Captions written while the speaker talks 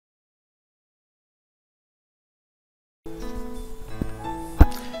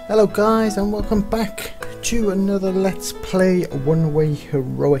Hello guys, and welcome back to another Let's Play One Way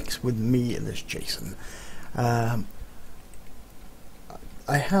Heroics with me, this Jason. I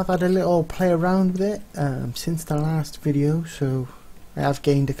have had a little play around with it since the last video, so I have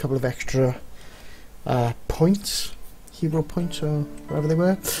gained a couple of extra points, hero points or whatever they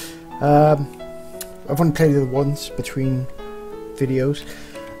were. I've only played it once between videos,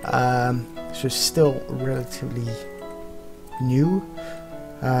 so it's still relatively new.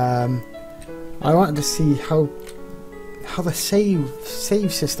 I wanted to see how the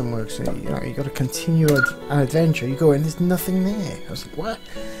save system works. So, you know, you got to continue an adventure. You go in, there's nothing there. I was like, what?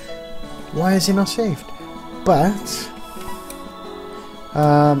 Why is it not saved? But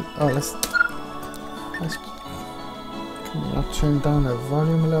let's can you not turn down the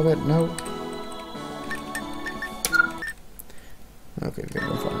volume a little bit? No. Okay, good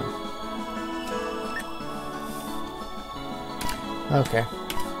enough. Okay.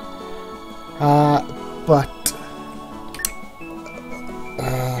 But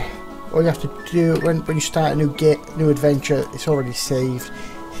all you have to do when you start a new adventure, it's already saved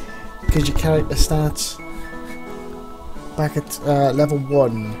because your character starts back at level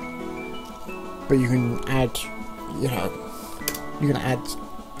 1. But you can add, you can add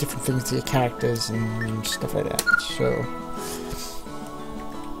different things to your characters and stuff like that.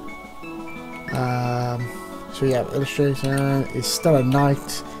 So yeah, illustration is still a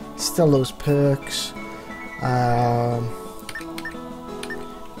knight, still those perks.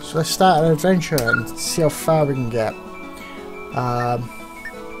 So let's start an adventure and see how far we can get.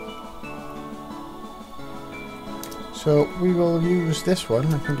 So we will use this one.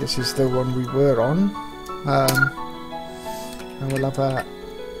 I think this is the one we were on. And we'll have a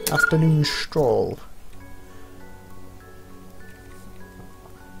afternoon stroll.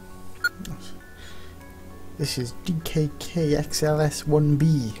 This is DKK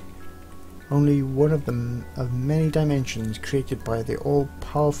XLS1B, only one of them of many dimensions created by the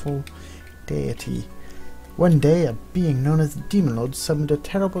all-powerful deity. One day, a being known as the Demon Lord summoned a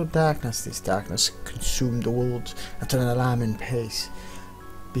terrible darkness. This darkness consumed the world at an alarming pace,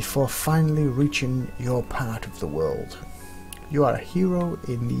 before finally reaching your part of the world. You are a hero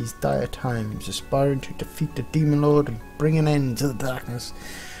in these dire times, aspiring to defeat the Demon Lord and bring an end to the darkness.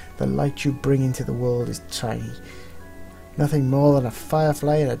 The light you bring into the world is tiny, nothing more than a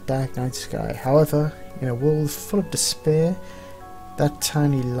firefly in a dark night sky. However, in a world full of despair, that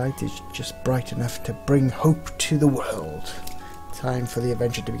tiny light is just bright enough to bring hope to the world. Time for the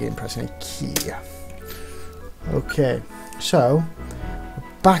adventure to begin. Pressing a key. Okay, so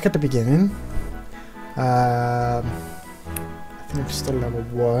back at the beginning. I think it's still level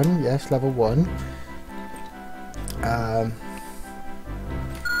 1. Yes, level 1.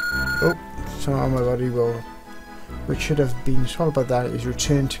 Oh, some of my body will, which should have been swallowed by that, is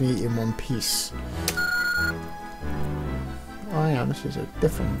returned to me in one piece. Oh yeah, this is a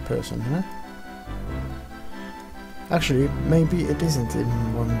different person, huh? Actually, maybe it isn't in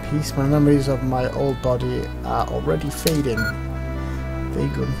one piece. My memories of my old body are already fading.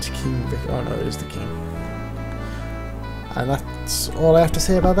 Vagrant King Vic. Oh no, it is the king. And that's all I have to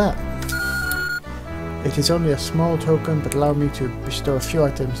say about that. It is only a small token, but allow me to bestow a few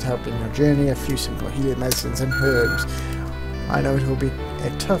items to help in your journey, a few simple healing medicines and herbs. I know it will be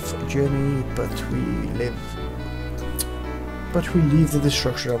a tough journey, but we leave the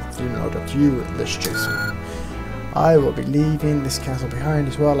destruction of the Demon Lord up to you, this Jason. I will be leaving this castle behind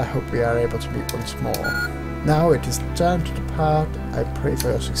as well. I hope we are able to meet once more. Now it is time to depart. I pray for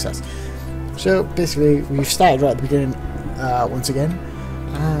your success. So basically, we've started right at the beginning once again,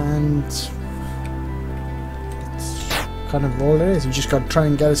 and kind of all it is. You just got to try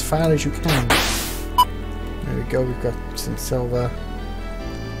and get as far as you can. There we go. We've got some silver.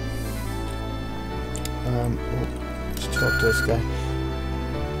 Let's talk to this guy.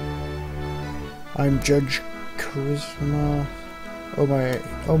 I'm Judge Charisma.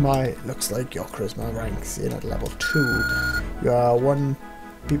 Oh my! Looks like your charisma ranks in at level 2. You are one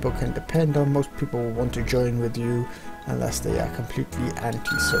people can depend on. Most people will want to join with you unless they are completely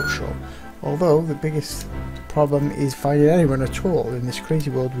antisocial. Although the biggest problem is finding anyone at all in this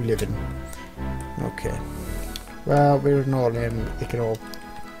crazy world we live in. Okay. Well, we're not in. It can all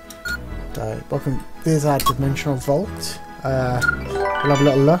die. Welcome. There's our dimensional vault. We'll have a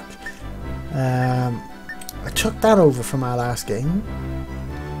little look. I took that over from our last game,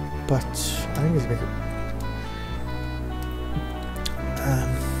 but I think it's a bit.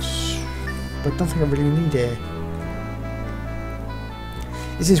 But I don't think I really need it.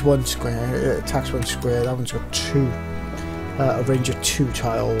 This is 1 square, it attacks 1 square, that one's got 2, a range of 2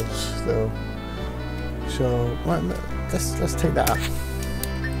 tiles though. So, well, let's take that up.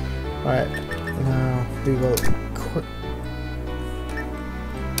 Right, now we will equip.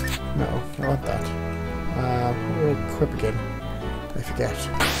 No, I want that. We'll equip again. I forget.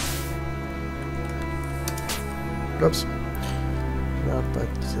 Oops.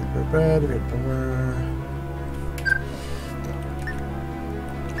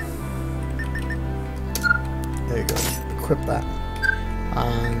 There you go. Equip that.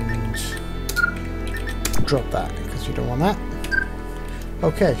 And drop that because we don't want that.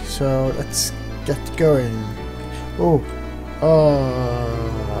 Okay, so let's get going. Oh,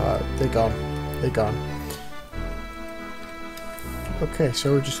 they're gone. They're gone. Okay,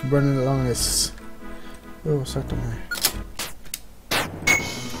 so we're just running along this. Oh, what's that down there?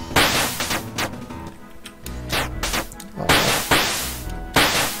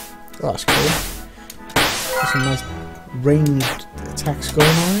 Oh, that's cool. There's some nice ranged attacks going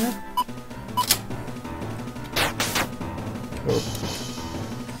on here.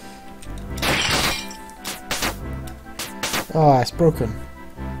 Oh, it's broken.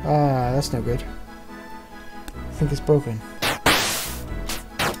 Ah, that's no good. I think it's broken.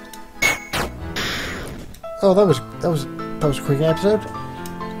 Oh, that was a quick episode.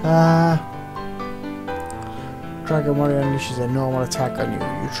 Dragon Warrior unleashes a normal attack on you.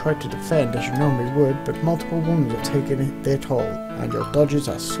 You try to defend as you normally would, but multiple wounds have taken their toll, and your dodges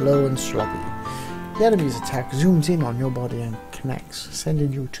are slow and sloppy. The enemy's attack zooms in on your body and connects,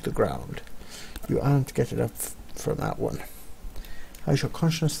 sending you to the ground. You aren't getting up from that one. As your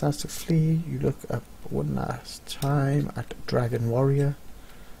consciousness starts to flee, you look up one last time at Dragon Warrior,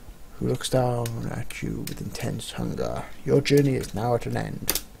 who looks down at you with intense hunger. Your journey is now at an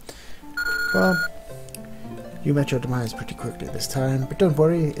end. Well, you met your demise pretty quickly this time, but don't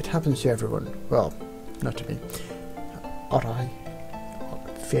worry, it happens to everyone. Well, not to me. Or I.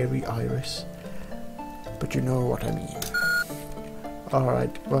 Fairy Iris. But you know what I mean.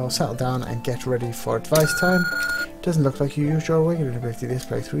 Alright, well, settle down and get ready for advice time. It doesn't look like you used your awakening ability this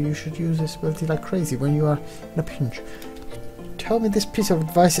playthrough. You should use this ability like crazy when you are in a pinch. Tell me this piece of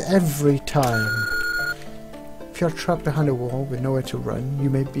advice every time. If you're trapped behind a wall with nowhere to run, you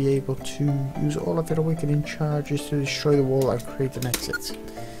may be able to use all of your awakening charges to destroy the wall and create an exit.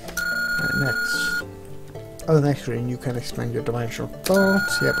 Next. On the next screen, you can expand your dimensional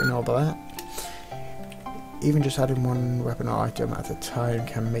thoughts. Yep, we know about that. Even just adding one weapon or item at a time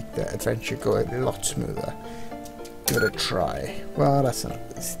can make the adventure go a lot smoother. Give it a try. Well,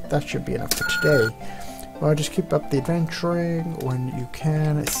 that should be enough for today. Well, just keep up the adventuring when you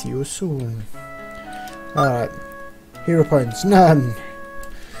can. See you soon. Alright. Hero points. None!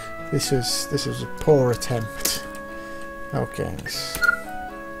 This was a poor attempt. Okay.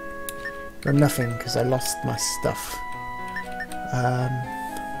 Got nothing because I lost my stuff.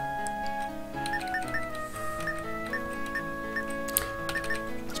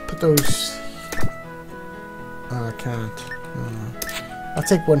 Let's put those... Oh, I can't. I'll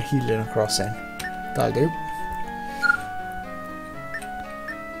take one healing across then. That'll do.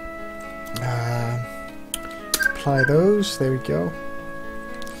 Apply those. There we go.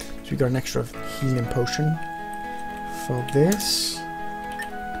 So we got an extra healing potion for this.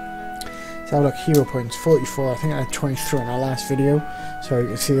 So look, hero points 44. I think I had 23 in our last video. So you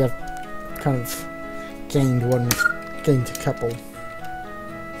can see I've kind of gained a couple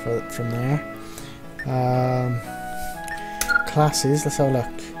from there. Classes. Let's have a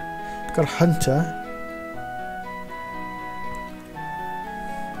look. Got a hunter.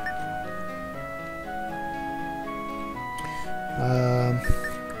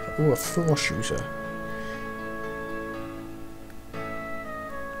 Oh, a force user.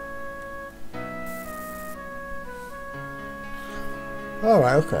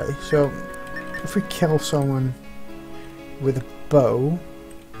 Alright, okay. So, if we kill someone with a bow,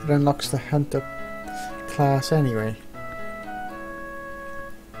 it unlocks the hunter class anyway.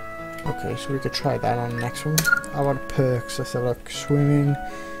 Okay, so we could try that on the next one. I want perks. Let's have a look. Swimming,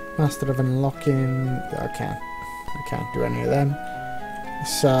 Master of Unlocking. I can't do any of them.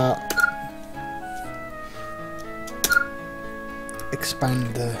 Let's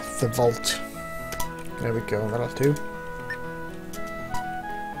expand the vault. There we go. That'll do.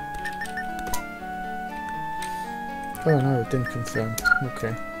 Oh no, it didn't confirm.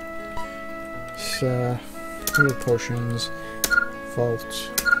 Okay. So, heal potions,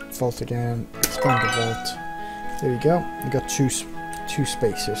 vault again, expand the vault. There we go. We got two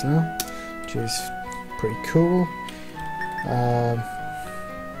spaces now, which is pretty cool.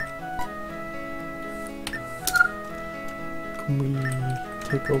 Can we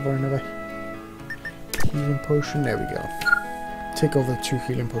take over another healing potion? There we go. Take over 2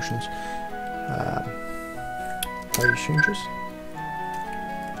 healing potions. How do you change this?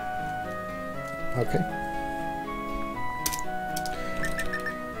 Okay.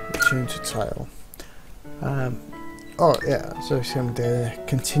 Return to tile. Oh yeah, so some the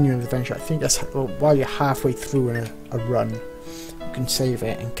continuing adventure. I think that's while you're halfway through a run, you can save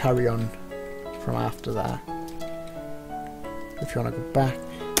it and carry on from after that. If you want to go back,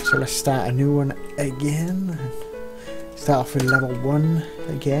 so let's start a new one again. Start off with level 1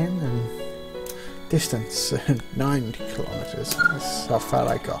 again, and distance 90 kilometers. That's how far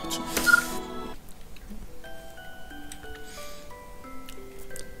I got.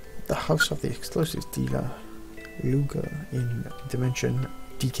 The house of the explosives dealer Luger in dimension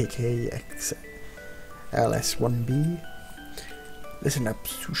DKK-XLS1B. Listen up,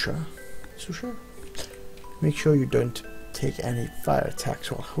 Susha. Make sure you don't take any fire attacks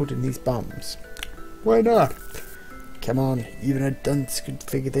while holding these bombs. Why not? Come on, even a dunce could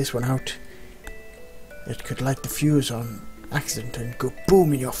figure this one out. It could light the fuse on accident and go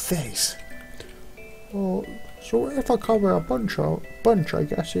boom in your face. Oh, so if I cover a bunch, I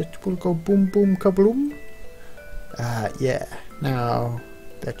guess it will go boom boom kabloom? Yeah. Now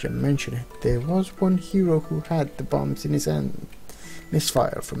that you mention it, there was one hero who had the bombs in his hand.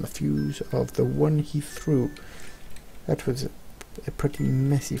 Misfire from the fuse of the one he threw. That was a pretty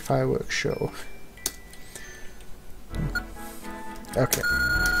messy fireworks show. Okay.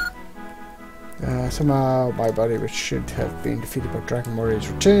 Somehow my body, which should have been defeated by Dragon Warriors,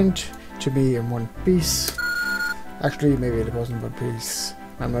 returned to me in one piece. Actually, maybe it wasn't one piece.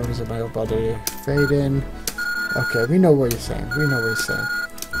 My members of my body fade in. Okay, we know what you're saying.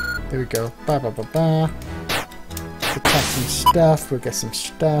 There we go. Ba ba ba ba. Attack some stuff. We'll get some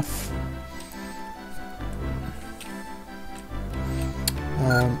stuff.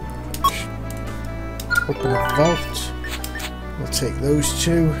 Open a vault. We'll take those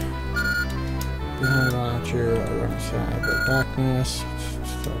two. Behind launcher, alongside the darkness.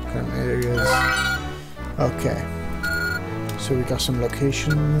 Kind of areas. Okay. So we got some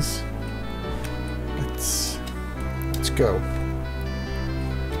locations. Let's go.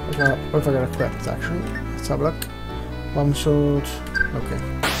 What if I got equipped actually? Let's have a look. Bomb sword. Okay.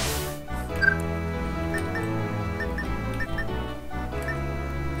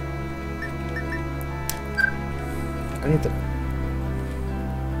 I need to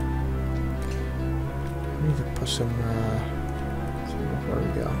put some where we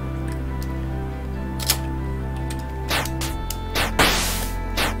go.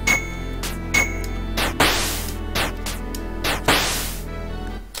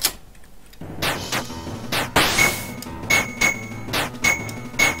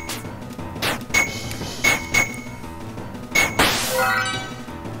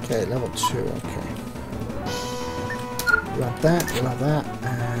 Okay, level 2, okay. You want that,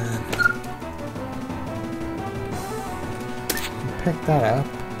 and pick that up.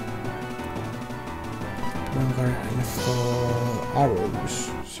 I've got enough for arrows,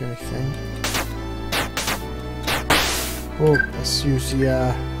 see anything? Oh, let's use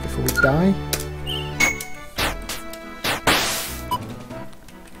the, before we die.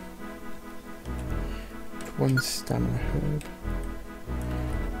 One stamina herb.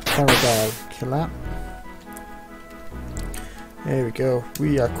 Paradise, kill that. There we go.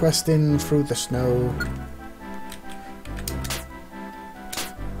 We are questing through the snow.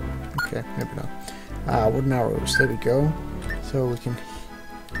 Okay, maybe not. Wooden arrows. There we go. So we can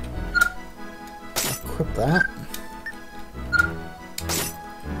equip that.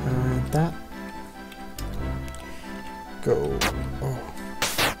 And that. Go. Oh.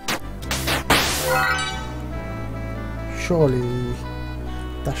 Surely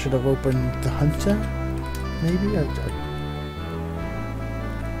that should have opened the hunter. Maybe I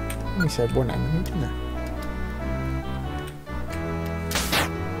only said one enemy, didn't I?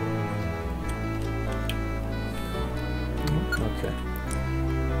 Okay.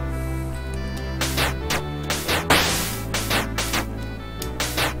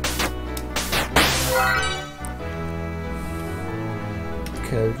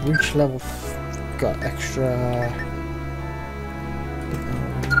 Okay, reach level. Got extra.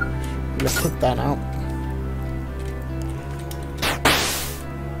 Let's put that out.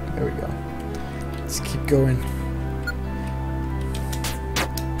 There we go. Let's keep going.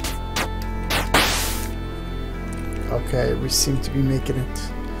 Okay, we seem to be making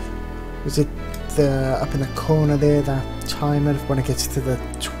it. Was it the up in the corner there, that timer when it gets to the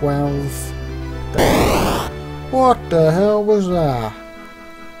 12? What the hell was that?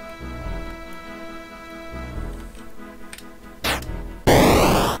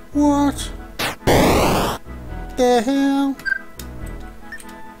 What the hell?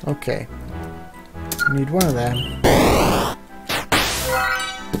 Okay. We need one of them.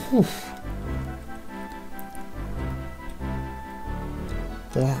 Oof.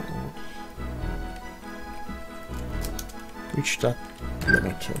 That reach that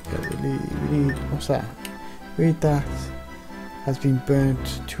limit. Okay, we need what's that? Read that has been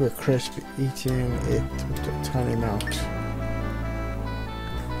burnt to a crisp, eating it with a tiny amount.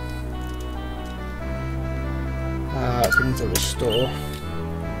 We need to restore.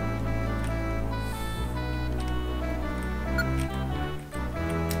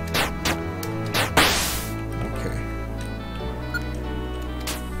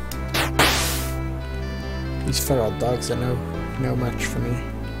 These feral dogs are no match for me.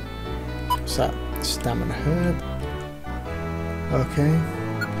 What's that? Stamina herb. Okay.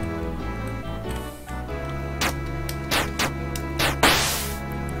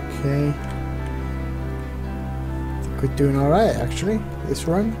 Okay. I think we're doing alright actually, this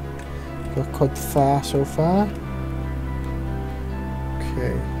run. Got quite far so far.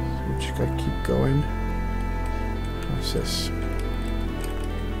 Okay, so we just gotta keep going. What's this?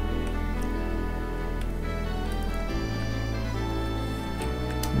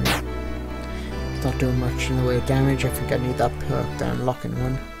 Not doing much in the way of damage. I think I need that perk to unlock in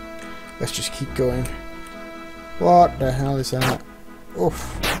one. Let's just keep going. What the hell is that?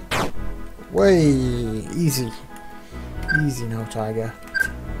 Oof. Way easy. Easy now, tiger.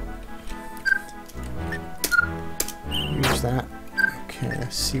 Use that. Okay,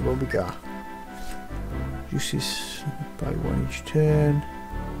 let's see what we got. Uses by one each turn.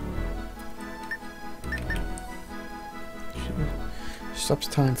 Stops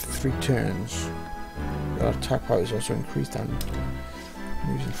time for 3 turns. Our attack power is also increased and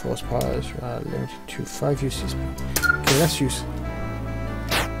using force powers are limited to 5 uses. Okay, let's use.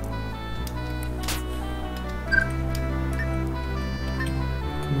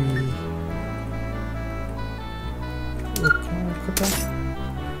 Can we equip that?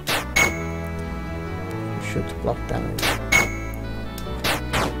 We should block damage.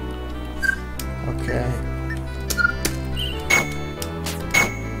 Okay.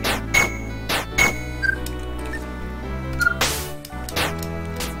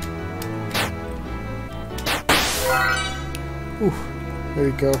 Ooh, there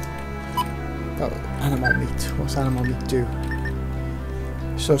we go. Got animal meat. What's animal meat do?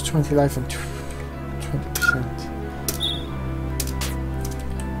 So it's 20 life and 20%.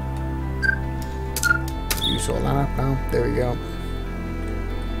 Use all that up now. There we go.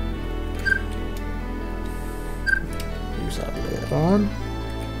 Use that later on.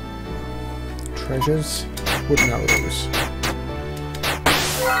 Treasures. Wooden arrows.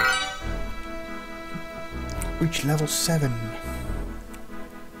 Reach level 7.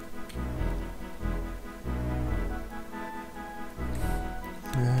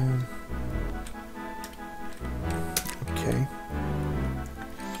 Okay.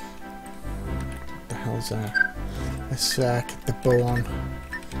 What the hell's that? Let's get the bow on.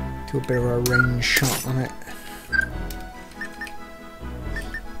 Do a bit of a range shot on it.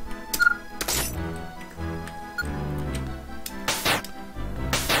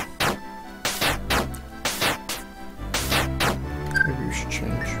 Maybe we should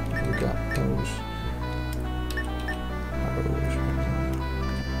change. We got those.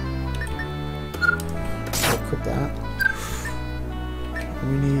 Equip that.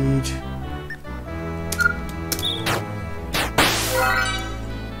 We need.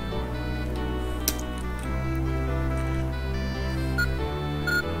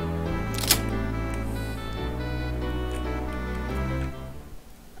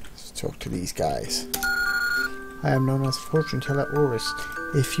 Let's talk to these guys. I am known as Fortune Teller Oris.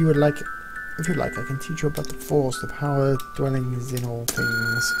 If you'd like, I can teach you about the Force, the power dwelling in all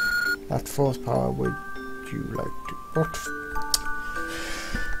things. That Force power would you like to?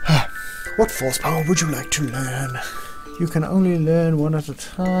 What Force power would you like to learn? You can only learn one at a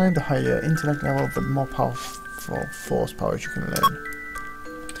time. The higher your intellect level, the more powerful Force powers you can learn.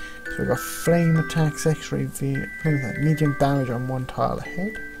 So we've got flame attacks, X-ray, medium damage on one tile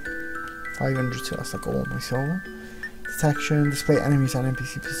ahead. 500, so that's like all my silver. Detection, display enemies and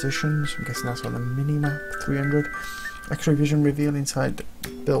NPC positions. I'm guessing that's on the mini-map. 300. X-ray vision reveal inside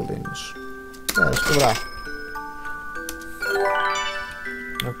buildings. Yeah, let's go with that.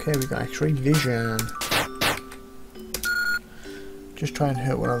 Okay, we got X-ray vision. Just try and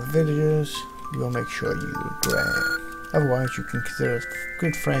hurt one of the villagers. We'll make sure you regret. Otherwise, you can consider us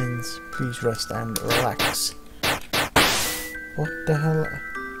good friends. Please rest and relax. What the hell?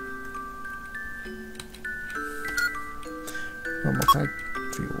 One more time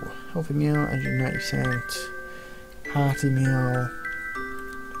for your healthy meal, and your 90% hearty meal.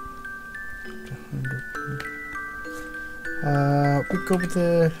 We go with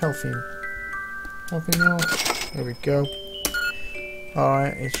the healthy meal. There we go.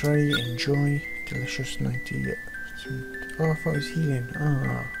 Alright, it's ready. Enjoy. Delicious 90. Oh, I thought it was healing.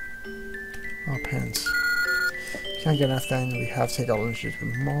 Oh, pants. Can't get enough then. We have to take our lunches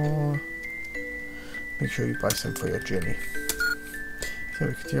with more. Make sure you buy some for your journey. So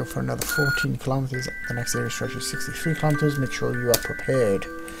we continue for another 14 kilometers. The next area stretches 63 kilometers. Make sure you are prepared.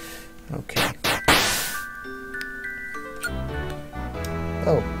 Okay.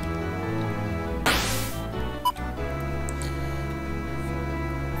 Oh.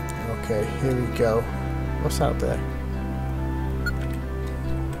 Okay, here we go. What's out there?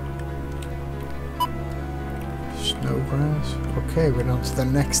 Snowgrass. Okay, we're on to the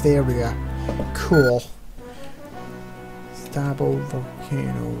next area. Cool. Stabo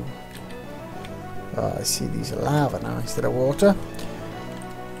volcano. Oh, I see these are lava now instead of water.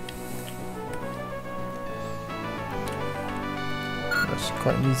 That's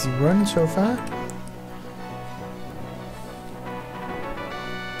quite an easy run so far.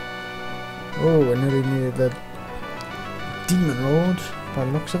 Oh, I nearly needed the Demon Lord by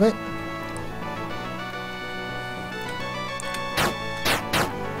the looks of it.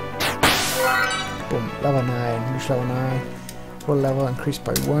 Boom, level 9, reach level 9. Full level increased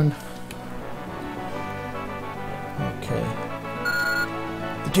by 1. Okay.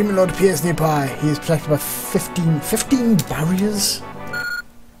 The Demon Lord appears nearby. He is protected by 15 barriers.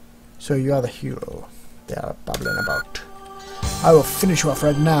 So you are the hero they are babbling about. I will finish you off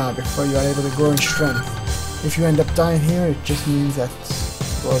right now before you are able to grow in strength. If you end up dying here, it just means that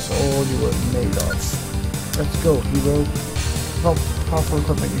was all you were made of. Let's go, hero. Without powerful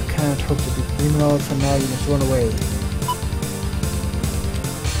equipment, you can't hope to beat the Demon Lord. For now, you must run away.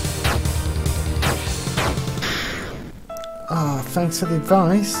 Ah, thanks for the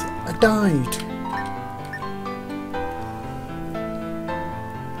advice. I died.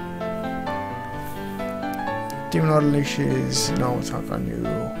 Demon Lord unleashes no attack on you.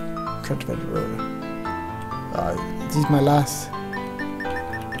 Cultivated ruler. These are my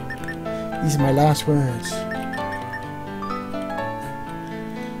last words.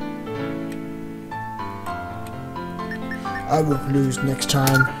 I won't lose next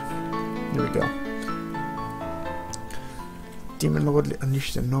time. Here we go. Demon Lord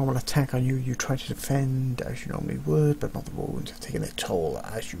unleashes a normal attack on you. You try to defend as you normally would, but not the wounds have taken their toll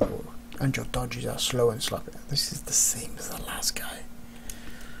as usual. And your dodges are slow and sloppy. This is the same as the last guy.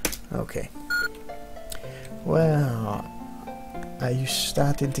 Okay. Well, are you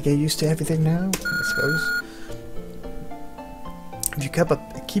starting to get used to everything now? I suppose. If you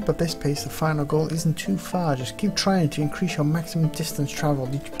keep up this pace, the final goal isn't too far. Just keep trying to increase your maximum distance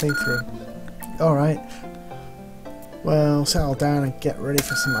traveled each playthrough. Alright. Well, settle down and get ready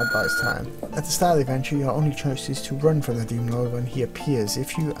for some advice time. At the start of the adventure, your only choice is to run from the Demon Lord when he appears.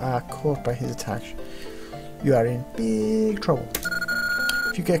 If you are caught by his attack, you are in big trouble.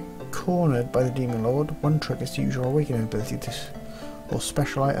 If you get cornered by the Demon Lord, one trick is to use your awakening ability or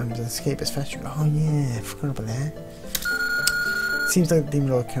special items and escape as fast as you can. Oh yeah, I forgot about that. It seems like the Demon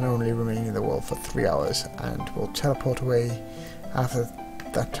Lord can only remain in the world for 3 hours and will teleport away after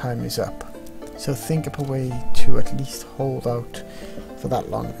that time is up. So think up a way to at least hold out for that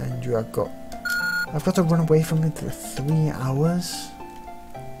long, and you have got... I've got to run away from it for 3 hours?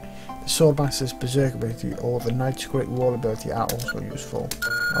 The Swordmaster's Berserk ability or the Knight's Great Wall ability are also useful.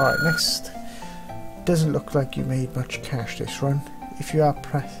 Alright, next. Doesn't look like you made much cash this run. If you are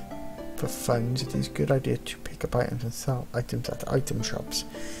pressed for funds, it is a good idea to pick up items and sell items at item shops.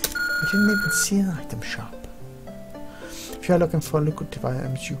 I didn't even see an item shop. If you are looking for lucrative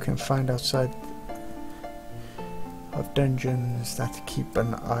items, you can find outside of dungeons that keep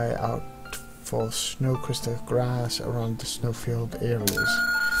an eye out for snow crystal grass around the snowfield areas.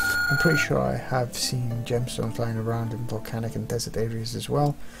 I'm pretty sure I have seen gemstones lying around in volcanic and desert areas as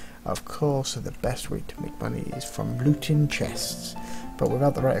well. Of course, the best way to make money is from looting chests, but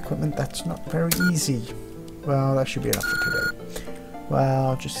without the right equipment, that's not very easy. Well, that should be enough for today.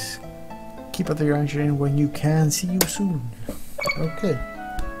 Well, just keep up your engineering when you can. See you soon. Okay.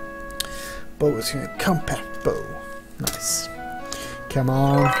 Bow is a compact bow. Nice. Come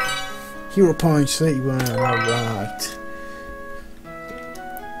on. Hero points 31. Alright.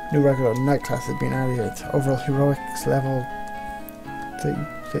 New record of night class has been added. Overall heroics level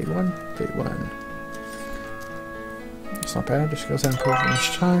 31? 31. It's not bad. Just goes down improving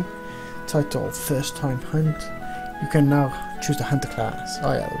each time. Title First Time Hunt. You can now choose to hunt the class.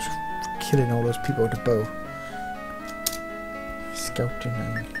 Oh yeah, that was killing all those people with a bow. Scouting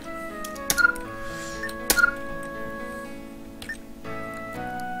and...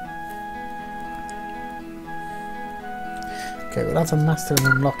 Okay, well that's a master of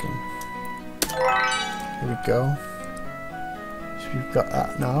unlocking. Here we go. we've got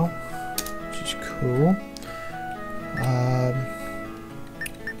that now, which is cool.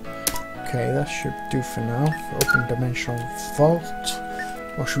 Okay, that should do for now. Open dimensional vault.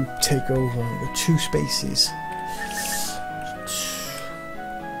 Or should we take over the 2 spaces?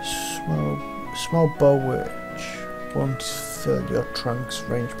 Small bow which won't fill your trunks.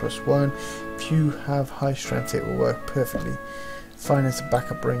 Range +1. If you have high strength, it will work perfectly fine as a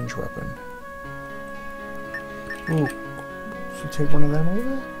backup range weapon. Ooh, should we take one of them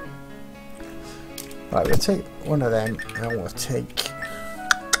over? Right, we'll take one of them and we'll take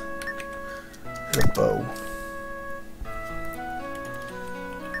the bow.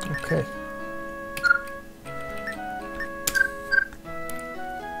 Okay.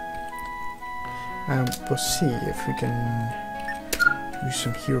 We'll see if we can use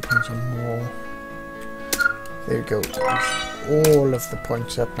some hero points on more. There we go. Use all of the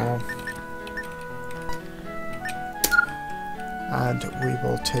points up now. And we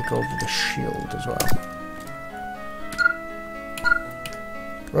will take over the shield as well.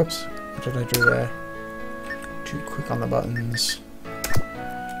 Whoops, what did I do there? Too quick on the buttons.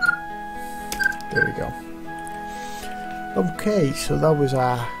 There we go. Okay, so that was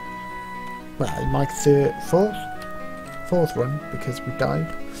our, well, my fourth run because we died.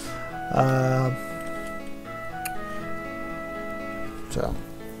 So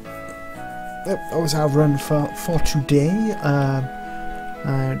that was our run for today,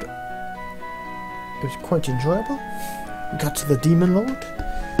 and it was quite enjoyable. We got to the Demon Lord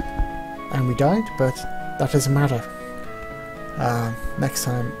and we died, but that doesn't matter. Next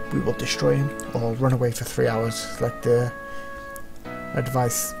time we will destroy him or run away for 3 hours like the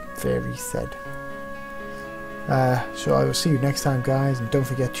advice fairy said. So I will see you next time, guys, and don't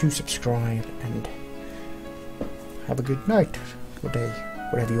forget to subscribe and have a good night or day,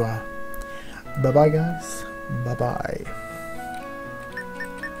 whatever you are. Bye bye, guys. Bye bye.